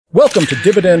Welcome to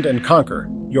Dividend and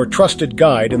Conquer, your trusted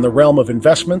guide in the realm of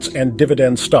investments and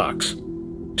dividend stocks.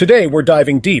 Today, we're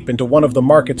diving deep into one of the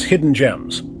market's hidden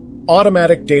gems,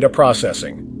 automatic data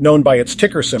processing, known by its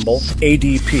ticker symbol,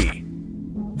 ADP.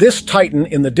 This titan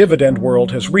in the dividend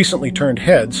world has recently turned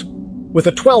heads, with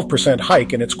a 12%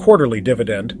 hike in its quarterly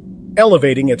dividend,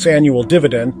 elevating its annual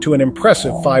dividend to an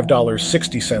impressive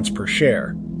 $5.60 per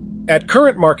share. At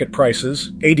current market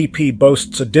prices, ADP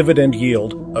boasts a dividend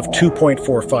yield of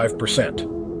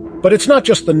 2.45%. But it's not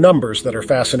just the numbers that are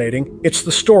fascinating, it's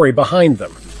the story behind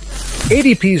them.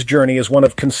 ADP's journey is one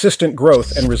of consistent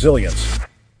growth and resilience.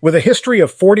 With a history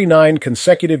of 49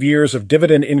 consecutive years of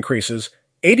dividend increases,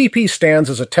 ADP stands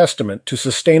as a testament to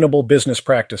sustainable business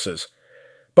practices.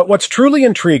 But what's truly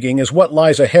intriguing is what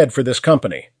lies ahead for this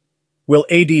company. Will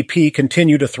ADP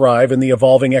continue to thrive in the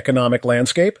evolving economic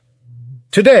landscape?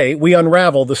 Today, we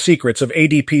unravel the secrets of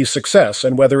ADP's success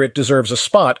and whether it deserves a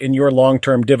spot in your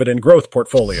long-term dividend growth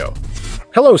portfolio.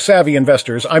 Hello, savvy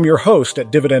investors. I'm your host at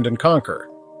Dividend and Conquer.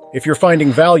 If you're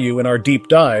finding value in our deep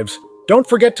dives, don't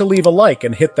forget to leave a like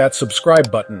and hit that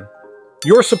subscribe button.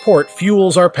 Your support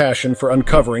fuels our passion for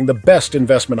uncovering the best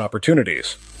investment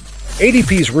opportunities.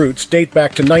 ADP's roots date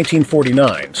back to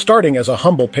 1949, starting as a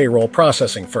humble payroll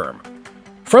processing firm.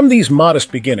 From these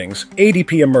modest beginnings,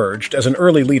 ADP emerged as an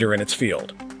early leader in its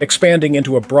field, expanding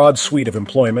into a broad suite of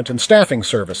employment and staffing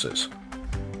services.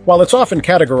 While it's often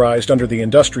categorized under the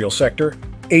industrial sector,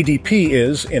 ADP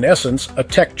is, in essence, a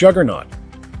tech juggernaut.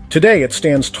 Today, it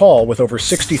stands tall with over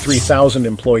 63,000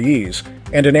 employees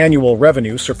and an annual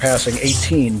revenue surpassing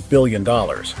 $18 billion.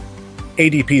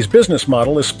 ADP's business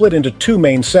model is split into two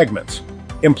main segments: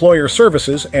 Employer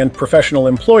Services and Professional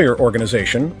Employer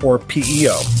Organization, or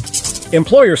PEO.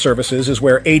 Employer Services is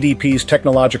where ADP's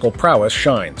technological prowess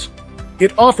shines.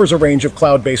 It offers a range of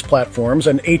cloud-based platforms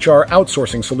and HR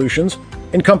outsourcing solutions,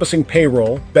 encompassing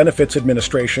payroll, benefits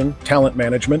administration, talent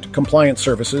management, compliance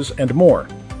services, and more.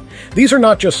 These are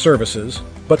not just services,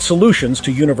 but solutions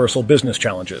to universal business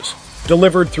challenges,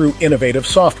 delivered through innovative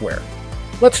software.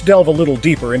 Let's delve a little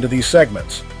deeper into these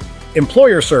segments.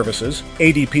 Employer Services,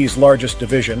 ADP's largest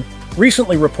division,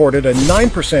 recently reported a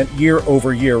 9%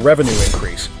 year-over-year revenue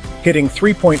increase, hitting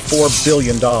 $3.4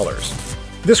 billion.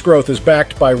 This growth is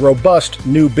backed by robust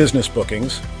new business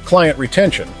bookings, client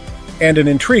retention, and an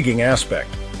intriguing aspect: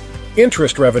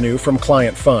 interest revenue from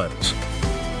client funds.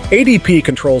 ADP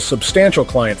controls substantial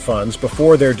client funds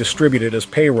before they're distributed as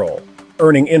payroll,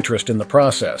 earning interest in the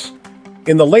process.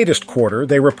 In the latest quarter,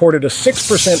 they reported a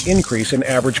 6% increase in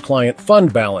average client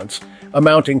fund balance,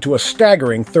 amounting to a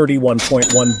staggering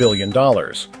 $31.1 billion.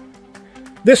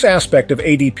 This aspect of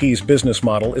ADP's business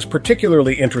model is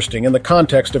particularly interesting in the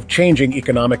context of changing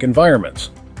economic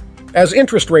environments. As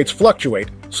interest rates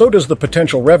fluctuate, so does the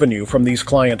potential revenue from these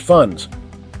client funds.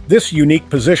 This unique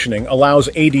positioning allows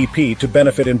ADP to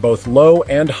benefit in both low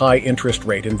and high interest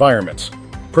rate environments,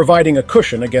 providing a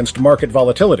cushion against market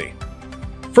volatility.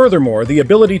 Furthermore, the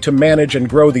ability to manage and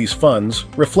grow these funds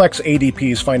reflects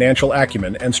ADP's financial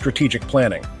acumen and strategic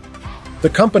planning. The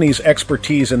company's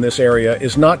expertise in this area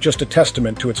is not just a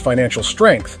testament to its financial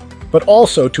strength, but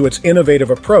also to its innovative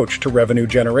approach to revenue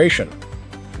generation.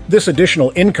 This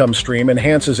additional income stream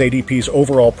enhances ADP's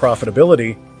overall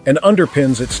profitability and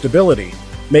underpins its stability,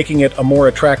 making it a more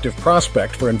attractive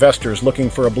prospect for investors looking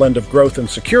for a blend of growth and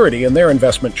security in their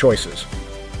investment choices.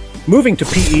 Moving to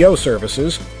PEO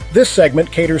services, this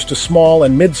segment caters to small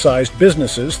and mid-sized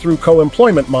businesses through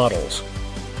co-employment models.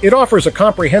 It offers a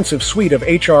comprehensive suite of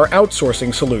HR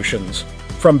outsourcing solutions,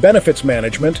 from benefits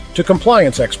management to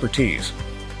compliance expertise.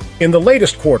 In the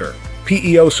latest quarter,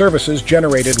 PEO services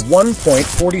generated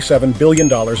 $1.47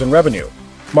 billion in revenue,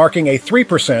 marking a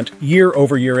 3%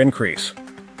 year-over-year increase.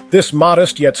 This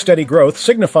modest yet steady growth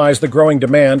signifies the growing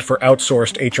demand for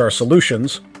outsourced HR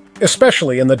solutions,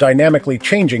 especially in the dynamically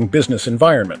changing business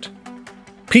environment.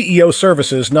 PEO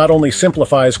services not only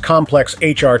simplifies complex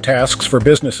HR tasks for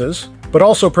businesses, but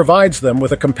also provides them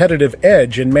with a competitive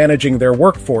edge in managing their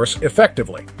workforce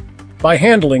effectively. By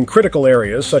handling critical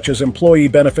areas such as employee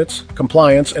benefits,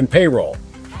 compliance, and payroll,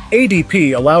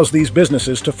 ADP allows these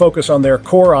businesses to focus on their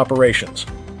core operations,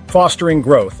 fostering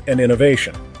growth and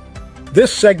innovation.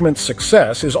 This segment's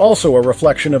success is also a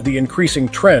reflection of the increasing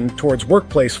trend towards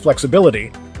workplace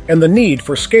flexibility and the need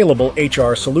for scalable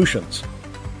HR solutions.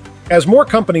 As more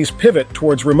companies pivot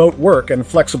towards remote work and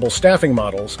flexible staffing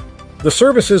models, the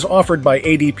services offered by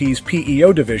ADP's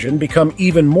PEO division become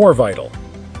even more vital.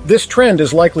 This trend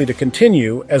is likely to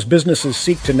continue as businesses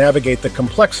seek to navigate the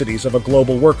complexities of a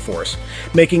global workforce,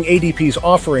 making ADP's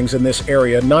offerings in this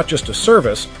area not just a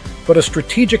service, but a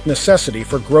strategic necessity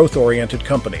for growth-oriented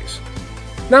companies.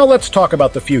 Now let's talk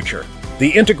about the future.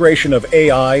 The integration of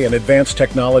AI and advanced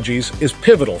technologies is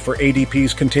pivotal for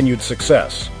ADP's continued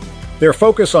success. Their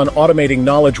focus on automating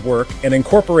knowledge work and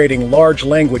incorporating large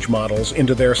language models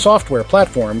into their software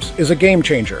platforms is a game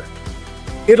changer.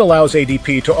 It allows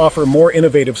ADP to offer more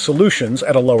innovative solutions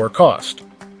at a lower cost,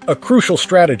 a crucial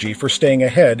strategy for staying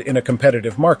ahead in a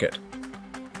competitive market.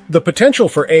 The potential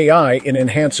for AI in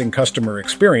enhancing customer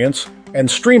experience and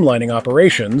streamlining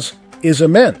operations is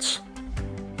immense.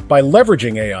 By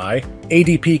leveraging AI,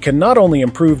 ADP can not only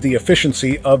improve the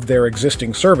efficiency of their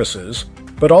existing services,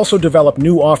 but also develop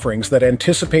new offerings that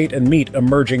anticipate and meet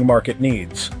emerging market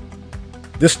needs.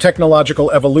 This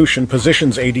technological evolution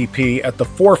positions ADP at the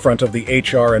forefront of the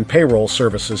HR and payroll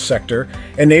services sector,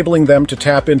 enabling them to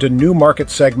tap into new market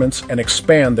segments and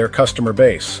expand their customer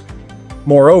base.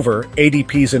 Moreover,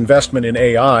 ADP's investment in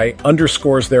AI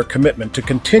underscores their commitment to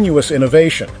continuous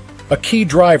innovation, a key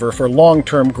driver for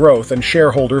long-term growth and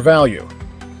shareholder value.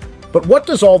 But what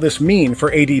does all this mean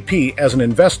for ADP as an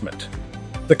investment?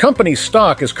 The company's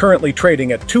stock is currently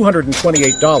trading at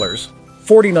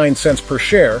 $228.49 per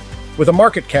share, with a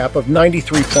market cap of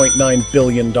 $93.9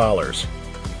 billion.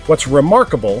 What's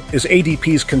remarkable is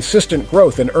ADP's consistent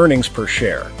growth in earnings per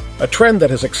share, a trend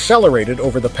that has accelerated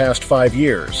over the past 5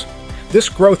 years. This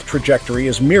growth trajectory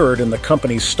is mirrored in the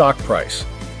company's stock price.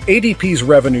 ADP's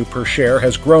revenue per share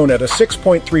has grown at a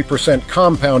 6.3%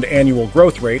 compound annual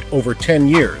growth rate over 10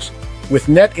 years, with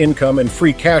net income and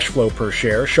free cash flow per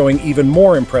share showing even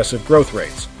more impressive growth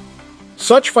rates.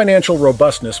 Such financial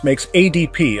robustness makes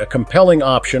ADP a compelling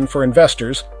option for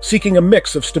investors seeking a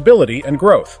mix of stability and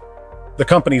growth. The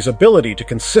company's ability to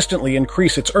consistently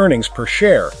increase its earnings per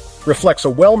share reflects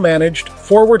a well-managed,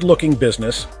 forward-looking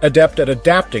business adept at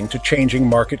adapting to changing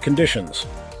market conditions.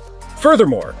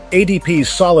 Furthermore, ADP's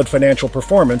solid financial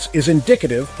performance is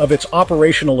indicative of its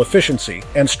operational efficiency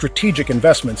and strategic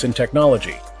investments in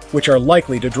technology, which are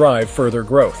likely to drive further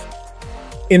growth.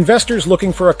 Investors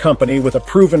looking for a company with a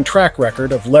proven track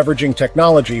record of leveraging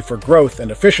technology for growth and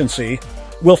efficiency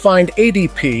will find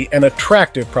ADP an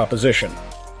attractive proposition,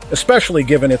 especially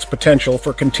given its potential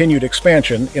for continued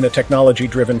expansion in a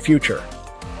technology-driven future.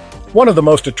 One of the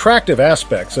most attractive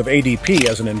aspects of ADP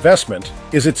as an investment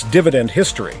is its dividend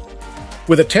history.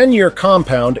 With a 10-year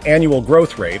compound annual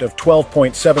growth rate of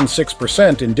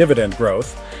 12.76% in dividend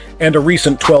growth and a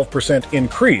recent 12%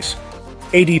 increase,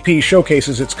 ADP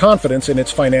showcases its confidence in its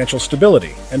financial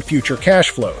stability and future cash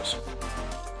flows.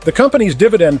 The company's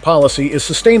dividend policy is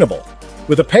sustainable,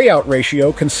 with a payout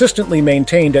ratio consistently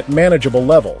maintained at manageable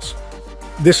levels.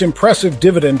 This impressive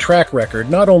dividend track record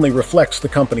not only reflects the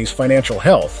company's financial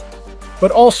health,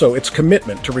 but also its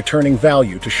commitment to returning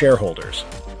value to shareholders.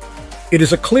 It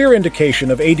is a clear indication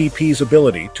of ADP's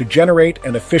ability to generate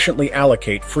and efficiently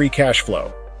allocate free cash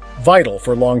flow, vital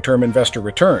for long-term investor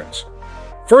returns.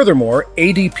 Furthermore,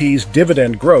 ADP's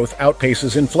dividend growth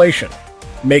outpaces inflation,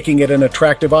 making it an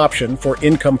attractive option for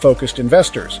income-focused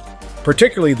investors,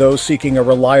 particularly those seeking a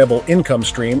reliable income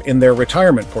stream in their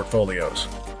retirement portfolios.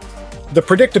 The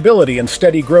predictability and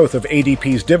steady growth of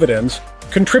ADP's dividends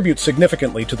contributes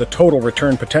significantly to the total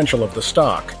return potential of the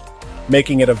stock,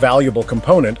 making it a valuable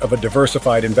component of a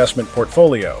diversified investment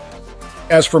portfolio.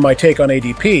 As for my take on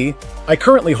ADP, I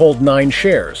currently hold 9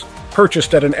 shares,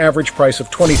 purchased at an average price of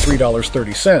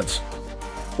 $23.30.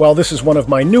 While this is one of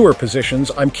my newer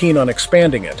positions, I'm keen on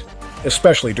expanding it,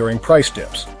 especially during price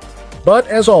dips. But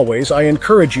as always, I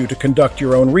encourage you to conduct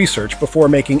your own research before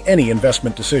making any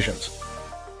investment decisions.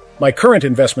 My current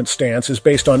investment stance is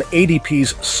based on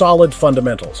ADP's solid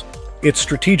fundamentals, its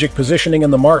strategic positioning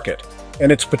in the market, and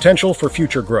its potential for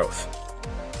future growth.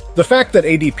 The fact that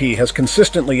ADP has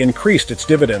consistently increased its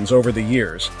dividends over the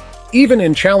years, even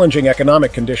in challenging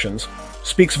economic conditions,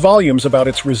 speaks volumes about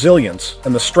its resilience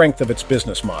and the strength of its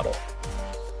business model.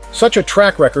 Such a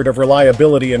track record of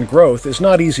reliability and growth is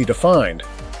not easy to find,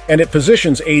 and it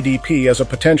positions ADP as a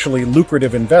potentially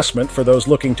lucrative investment for those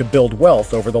looking to build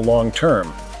wealth over the long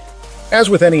term. As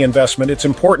with any investment, it's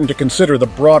important to consider the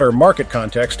broader market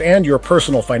context and your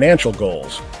personal financial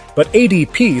goals, but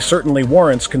ADP certainly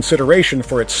warrants consideration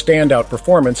for its standout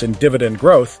performance in dividend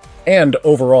growth and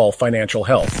overall financial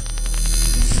health.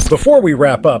 Before we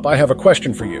wrap up, I have a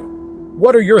question for you.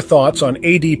 What are your thoughts on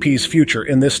ADP's future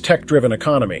in this tech-driven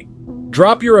economy?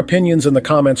 Drop your opinions in the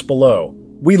comments below.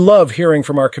 We love hearing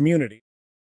from our community.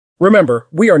 Remember,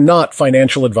 we are not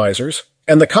financial advisors,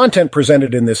 and the content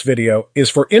presented in this video is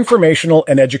for informational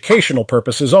and educational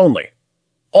purposes only.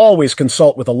 Always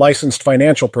consult with a licensed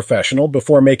financial professional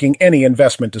before making any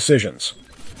investment decisions.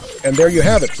 And there you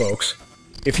have it, folks.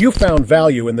 If you found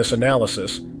value in this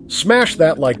analysis, smash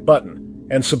that like button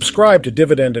and subscribe to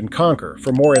Dividend and Conquer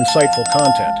for more insightful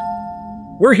content.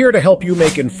 We're here to help you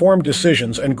make informed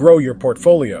decisions and grow your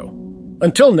portfolio.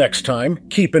 Until next time,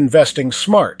 keep investing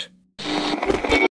smart.